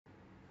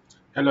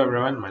Hello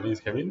everyone, my name is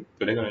Kevin.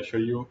 Today I'm going to show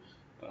you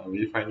a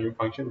really fine new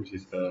function, which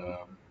is the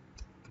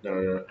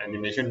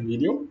animation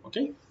video.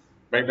 Okay,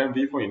 back then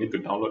before you need to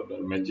download the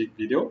magic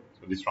video,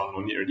 so this round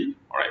no need already.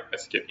 Alright,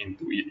 let's get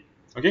into it.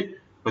 Okay,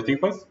 first thing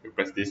first, we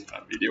press this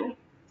video.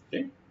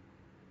 Okay,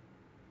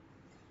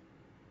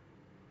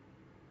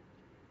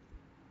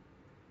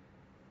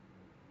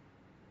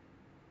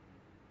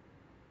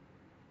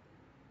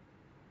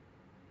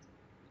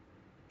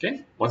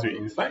 okay. Once we're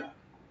inside,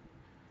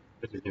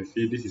 as you can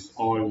see, this is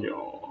all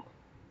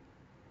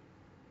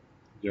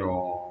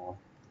your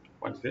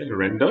what's it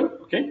render.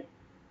 Okay,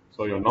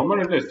 so your normal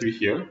render is still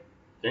here.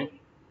 Okay,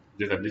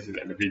 just that this is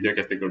at the video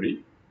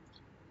category.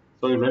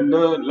 So you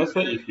render, let's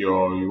say if you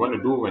want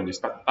to do when you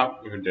start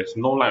up, if there's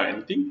no light or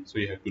anything, so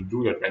you have to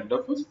do your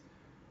render first.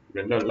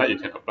 Render light, you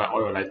can apply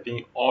all your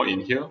lighting all in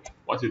here.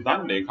 Once you're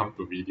done, then you come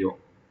to video.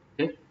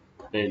 Okay,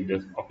 then you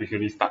just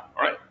officially start.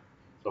 Alright.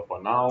 So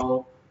for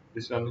now,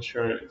 this one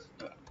sure is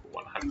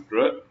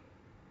 100.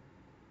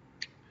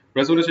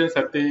 Resolution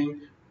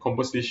setting,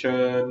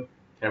 composition,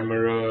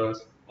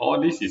 cameras, all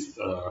this is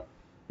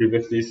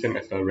previously same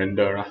as the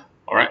render.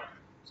 Alright.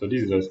 So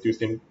this is still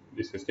same.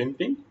 This is the same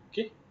thing.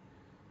 Okay.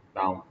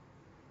 Now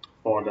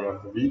for the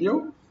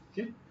video,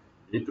 okay,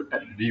 you need to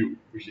add view,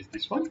 which is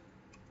this one.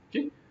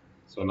 Okay,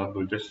 so now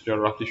to just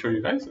roughly show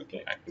you guys,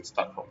 okay, I can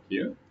start from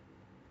here.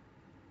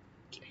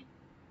 Okay,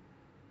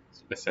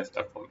 so let's just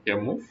start from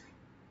here, move.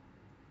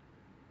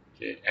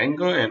 Okay,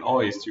 angle and all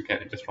is you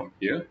can adjust from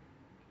here.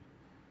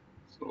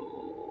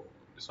 So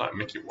this one I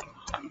make it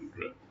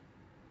 100.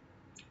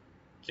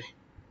 Okay,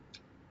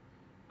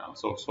 now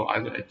so I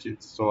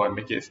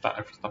make it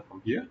start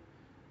from here,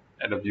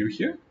 add a view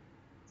here.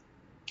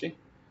 Okay,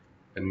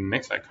 and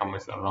next I come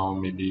is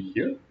around maybe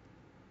here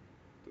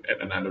to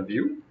add another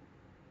view.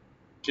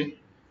 Okay,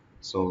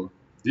 so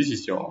this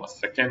is your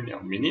second,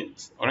 your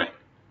minutes. Alright,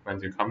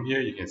 once you come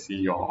here, you can see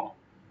your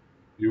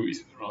view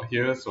is around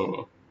here.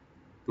 So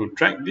to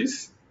drag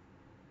this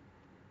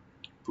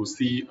to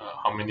see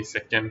how many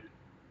seconds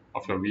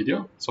of your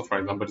video. So for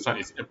example, this one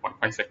is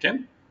 8.5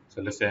 seconds.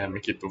 So let's say I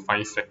make it to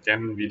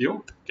 5-second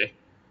video. Okay,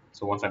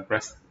 so once I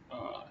press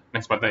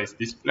next button is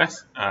this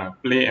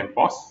play and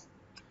pause,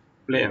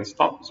 play and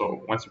stop.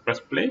 So once you press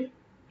play,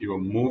 you will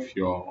move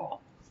your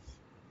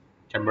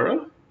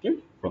camera, okay,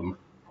 from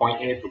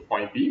point A to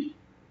point B,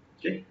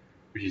 okay,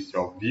 which is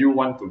your view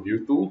 1 to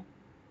view 2.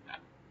 Yeah.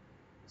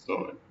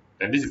 So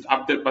then this is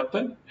update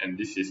button and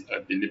this is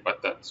a delete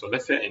button. So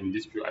let's say in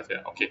this view I say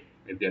okay,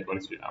 maybe I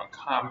want to I'll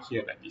come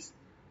here like this.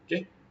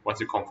 Okay, once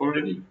you confirm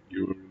already,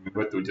 you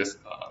remember to just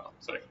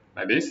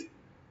like this,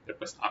 then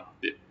press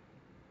update.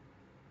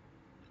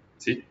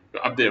 See, you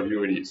update your view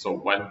already. So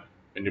when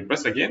you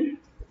press again,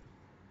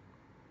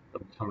 it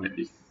will become like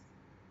this.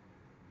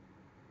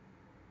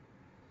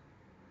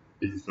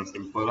 This is a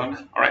simple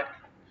one. Alright.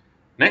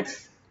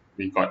 Next,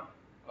 we got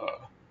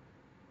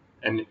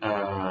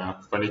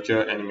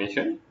furniture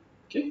animation.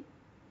 Okay,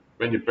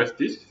 when you press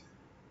this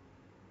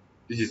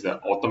is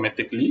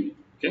automatically,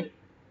 okay,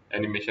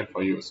 animation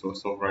for you. So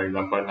for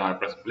example, now I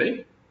press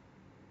play.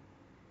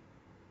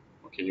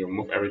 Okay, you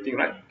move everything,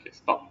 right? Okay,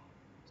 stop.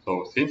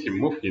 So since you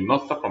move, you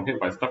not start from here,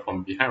 but start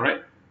from behind,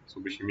 right? So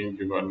which means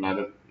you got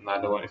another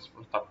one is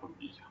start from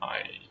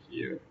behind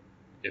here.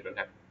 Okay, don't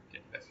have.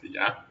 Okay, let's see.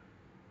 Yeah,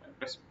 I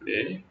press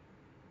play.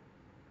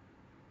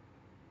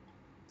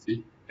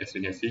 See, as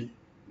you can see,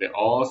 they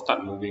all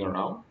start moving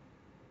around.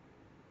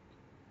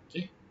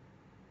 Okay,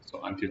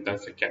 so until 10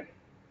 seconds.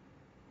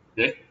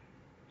 Okay,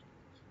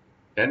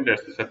 then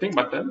there's the setting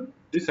button.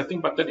 This setting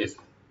button is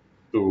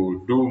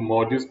to do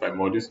modules by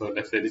module. So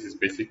let's say this is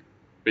basic.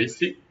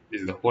 Basic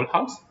is the whole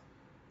house.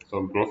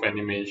 So growth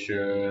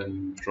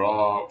animation,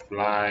 drop,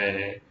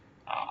 fly,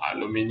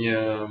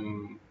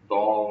 aluminium,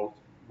 doors,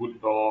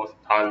 wood doors,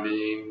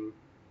 tiling.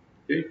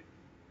 Okay.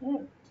 Yeah.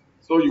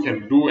 So you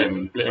can do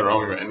and play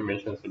around with your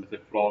animation. So let's say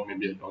floor,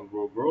 maybe I don't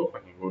go growth, I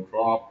can go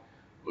drop,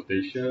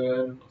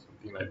 rotation, or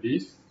something like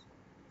this.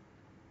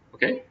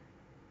 Okay.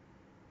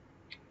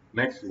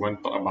 Next, we want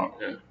to talk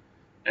about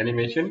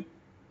animation.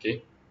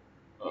 Okay.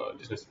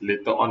 This is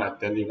later on. I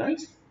tell you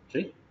guys.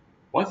 Okay.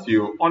 Once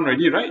you on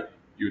already, right?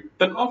 You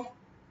turn off.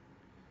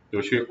 It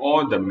will show you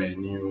all the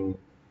menu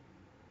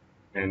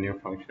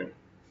function.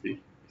 See,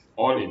 it's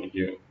all in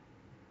here.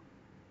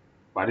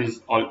 But this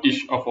is all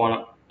each of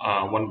all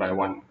one by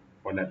one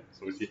for that.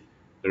 So you see,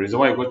 the reason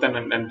why I go 10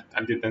 and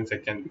until 10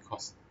 seconds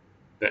because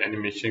the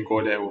animation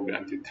go there will be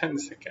until 10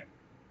 seconds.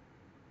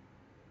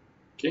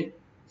 Okay.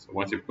 So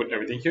once you put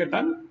everything here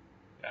done,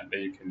 yeah,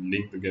 then you can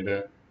link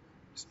together,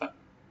 start.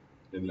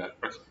 Then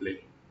press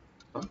play.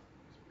 Huh?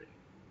 Play.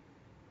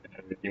 And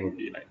everything will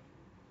be like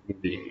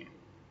moving.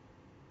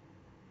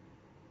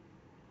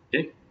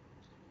 Okay.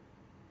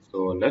 So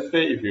let's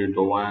say if you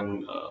don't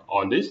want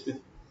all this,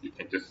 you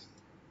can just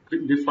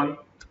click this one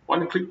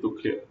click to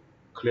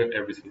clear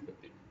every single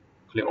thing,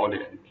 clear all the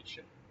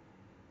animation.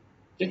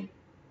 Okay,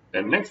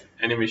 then next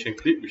animation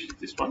clip, which is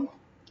this one.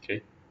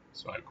 Okay,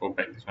 so I go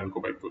back, this one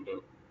go back to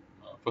the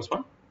first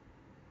one.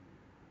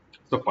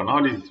 So for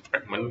now, this is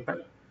fragment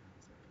type.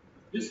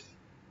 This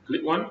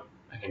click one,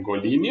 can go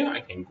linear,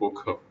 I can go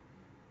curve.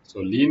 So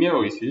linear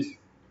which is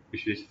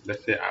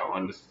let's say I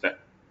want to set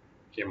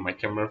my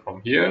camera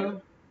from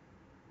here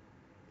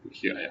to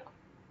here, yeah,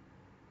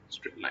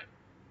 straight line.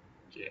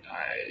 Okay,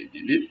 I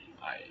delete,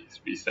 I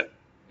reset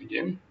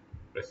again,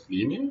 press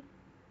linear,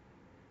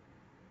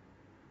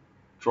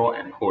 draw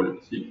and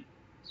hold, see?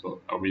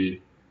 So I will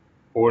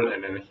hold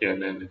and then here,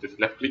 and then just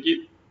left click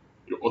it,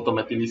 you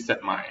automatically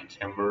set my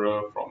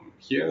camera from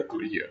here to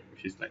here,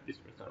 which is like this.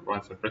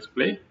 Once I press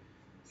play,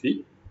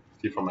 see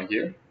from my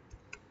here,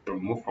 to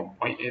move from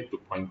point A to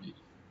point B.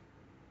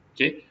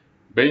 Okay,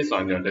 based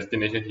on your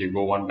destination, you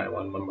go one by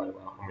one,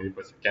 how many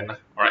per second.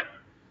 Alright,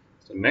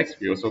 so next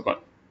we also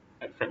got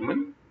add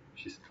fragment,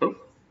 which is curve.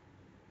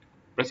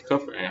 Press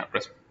curve and I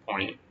press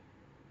point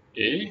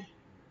A,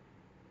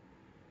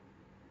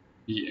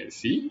 B, and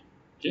C.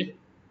 Okay,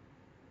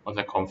 once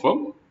I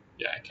confirm,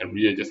 yeah, I can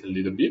readjust a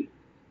little bit.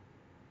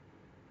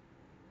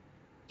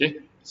 Okay,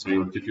 so it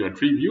will give you a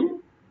tree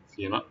view.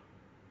 See or not?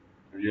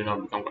 View now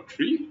become got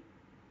 3.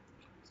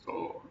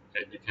 So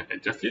you can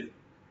adjust it.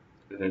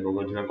 Then I go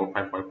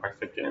 5.5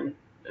 seconds.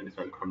 Then this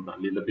one comes down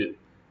a little bit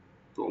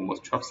to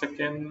almost 12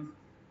 seconds.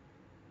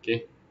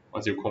 Okay,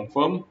 once you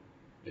confirm,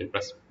 then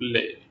press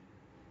play.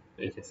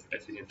 Then you can,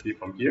 as you can see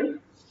from here,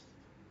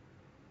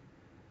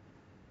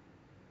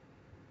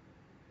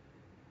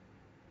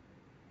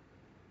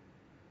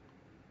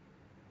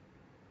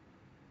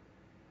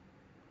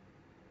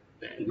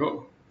 there you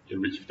go. You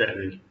reach that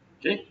already.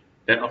 Okay,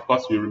 then of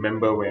course you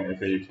remember where I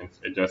say you can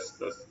adjust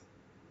the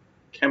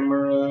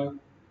camera. You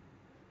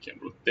can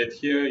rotate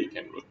here, you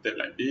can rotate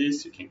like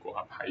this, you can go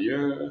up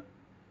higher.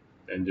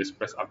 Then just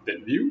press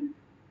update view.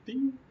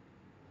 Ding.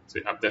 So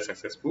update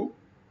successful.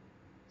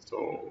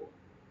 So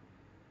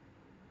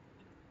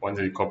once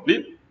it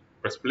complete,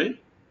 press play. It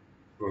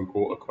will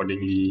go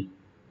accordingly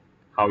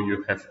how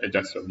you have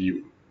adjusted your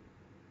view.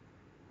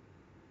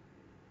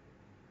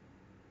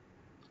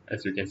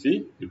 As you can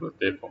see, it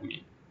rotate for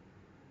me.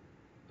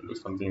 It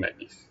looks something like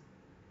this.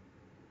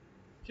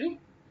 Okay.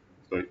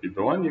 So if you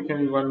don't want, you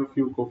can want if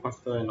you go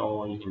faster and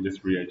all, you can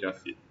just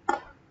readjust it.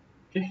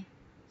 Okay.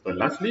 So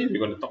lastly, we're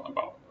going to talk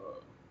about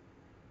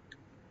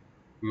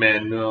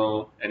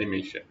manual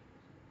animation.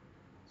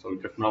 So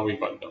just now we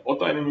got the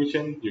auto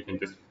animation. You can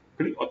just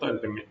click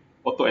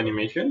auto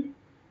animation.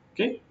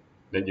 Okay.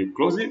 Then you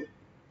close it.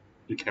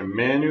 You can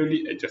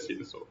manually adjust it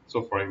also.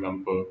 So for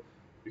example,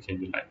 you can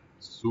do like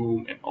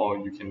zoom and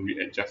all, you can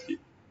readjust it.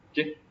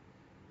 Okay.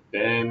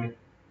 Then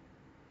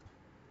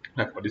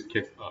like for this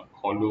case,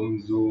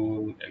 column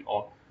zoom and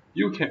all,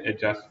 you can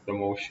adjust the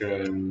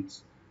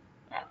motions.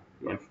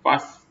 You want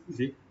fast, you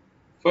see,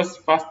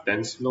 first fast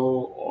then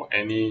slow or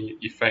any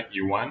effect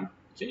you want.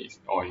 Okay, it's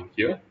all in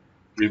here.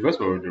 Reverse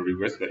will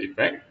reverse the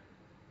effect.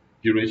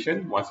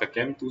 Duration 1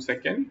 second, 2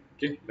 seconds.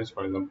 Okay, let's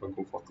for example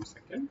go for 2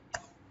 seconds.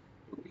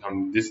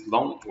 Become this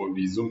long will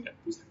be zoomed at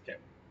 2 seconds.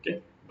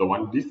 Okay, the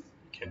one this you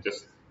can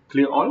just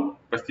clear all.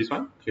 Press this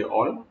one, clear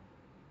all.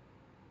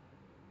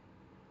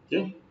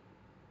 Okay,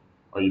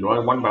 or you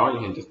don't want one by one,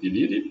 you can just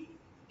delete it.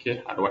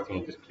 Okay, otherwise you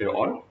can just clear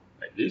all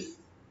like this.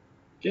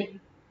 Okay,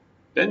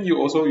 then you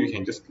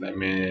can just like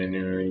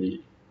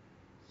manually.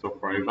 So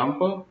for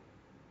example,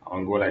 I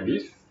want to go like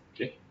this.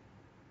 Okay,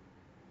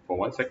 for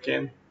 1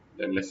 second.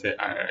 Then let's say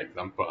I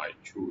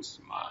choose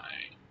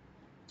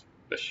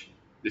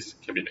this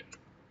cabinet.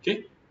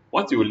 Okay,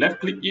 once you left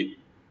click it,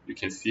 you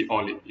can see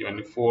all it. You want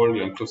to fold,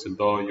 you want to close the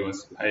door, you want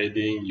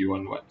sliding, you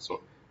want what.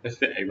 So let's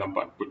say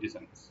example, I put this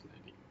on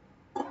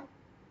sliding.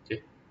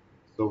 Okay,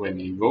 so when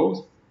it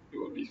goes, it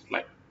will be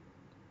slide.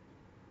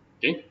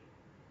 Okay,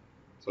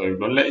 so you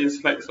don't let it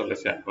slide. So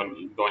let's say I don't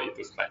want it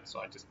to slide,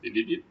 so I just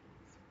delete it.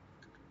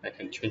 I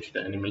can change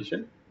the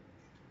animation.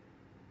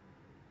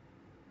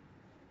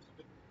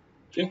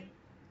 Okay,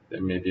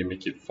 then maybe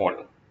make it fall.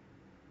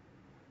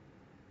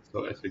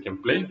 So as you can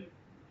play,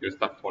 you'll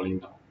start falling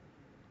down.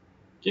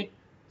 Okay,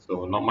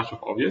 so not much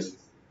of obvious.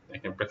 I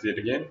can press it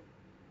again.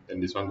 Then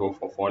this one go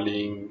for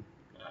falling.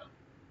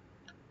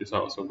 This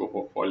one also go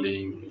for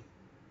falling.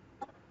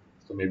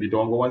 So maybe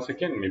don't go 1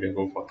 second, maybe I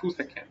go for 2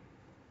 seconds.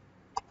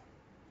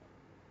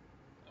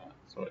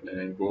 So then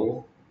I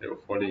go, they will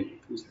falling in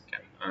 2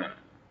 seconds.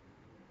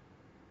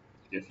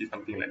 You can see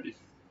something like this.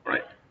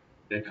 Right.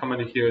 Then come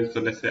under here. So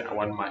let's say I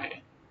want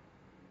my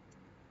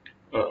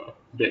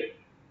bed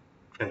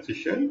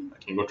transition.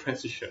 I can go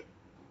transition.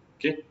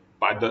 Okay,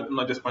 but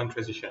not just one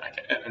transition. I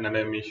can add another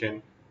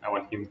animation. I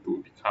want him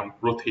to become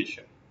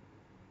rotation.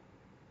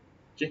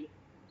 Okay,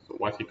 so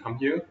once he come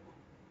here,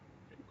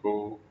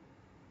 go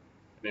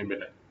and then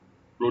like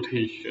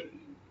rotation.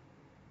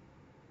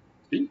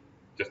 See,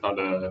 just now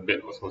the bed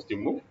also still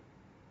move.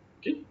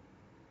 Okay,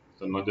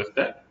 so not just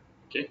that.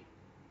 Okay,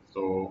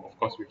 so of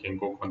course we can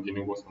go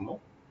continue go some more.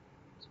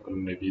 So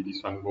maybe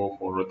this one go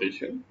for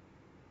rotation.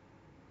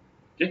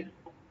 Okay,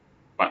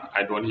 but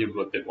I don't want it to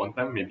rotate 1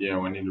 time. Maybe I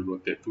want it to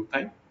rotate 2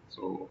 times.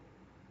 So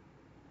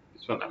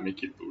this one I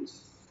make it to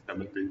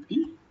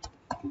 720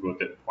 to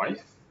rotate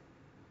twice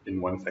in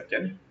 1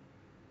 second.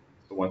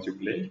 So once you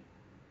play,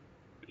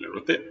 it will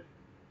rotate.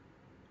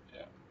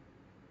 Yeah.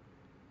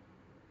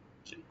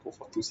 Okay, go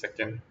for 2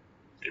 seconds,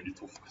 maybe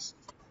too fast.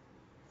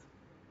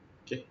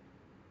 Okay,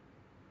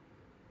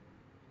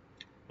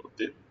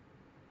 rotate.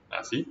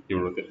 See, you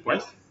rotate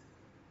twice.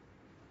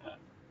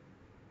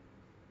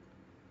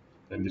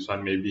 Then this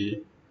one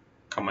maybe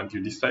come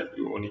until this side,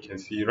 you only can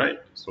see right.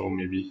 So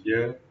maybe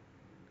here,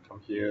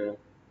 come here,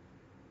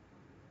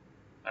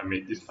 I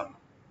make this some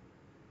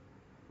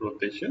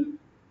rotation.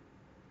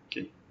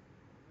 Okay,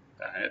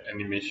 I add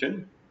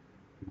animation,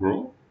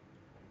 grow.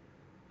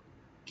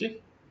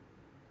 Okay,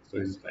 so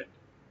it's like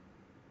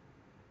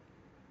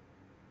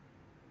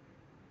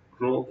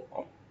grow.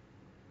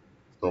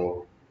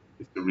 So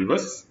it's the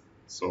reverse.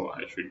 So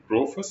I should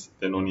grow first,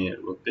 then only I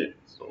rotate.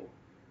 So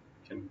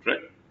I can drag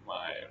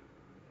my,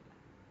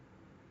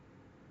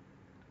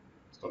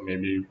 so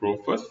maybe grow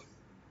first,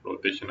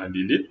 rotation I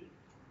delete,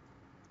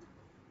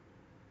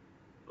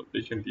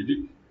 rotation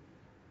delete,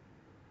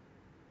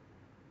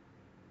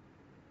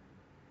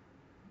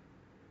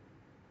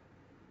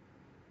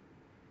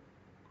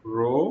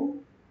 grow,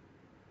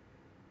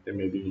 then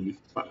maybe in this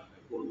part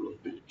I go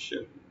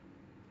rotation,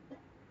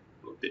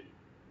 rotate.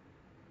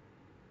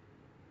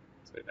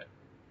 So like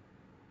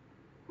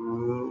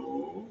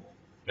grow,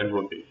 then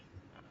rotate.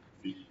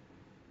 See,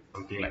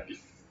 something like this.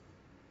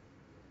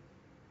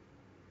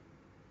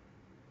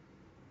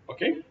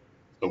 Okay,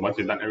 so once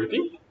you've done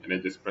everything, and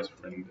then just press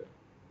render.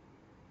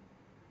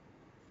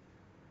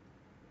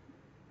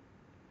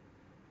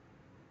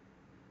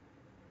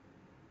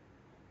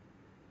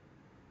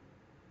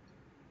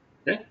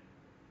 Okay,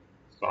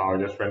 so I'll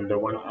just render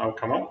one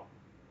outcome out.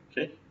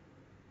 Okay.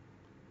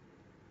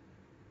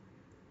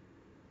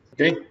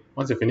 Okay,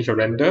 once you finish your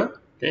render,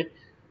 okay,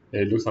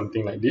 they do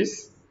something like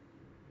this.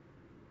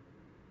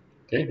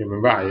 Okay,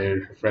 remember I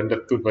have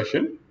rendered 2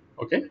 versions.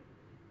 Okay,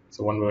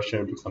 so one version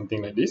will do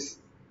something like this.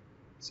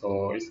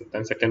 So it's a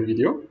 10-second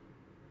video.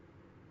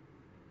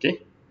 Okay,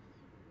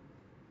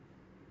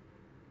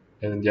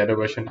 and the other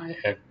version I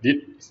have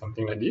did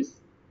something like this.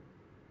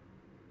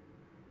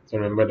 So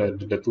remember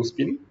the 2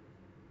 spin.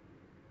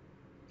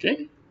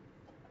 Okay,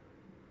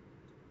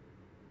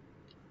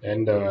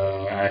 and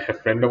I have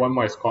rendered one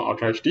more. It's called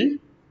Ultra HD.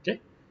 Okay,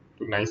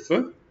 look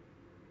nicer.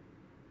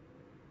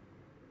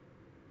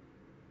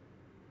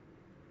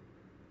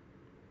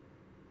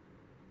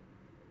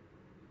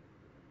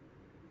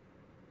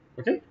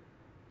 Okay,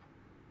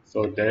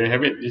 so there you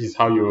have it. This is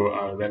how you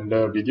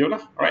render video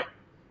lah. Alright,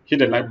 hit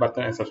the like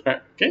button and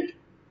subscribe. Okay,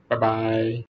 bye bye.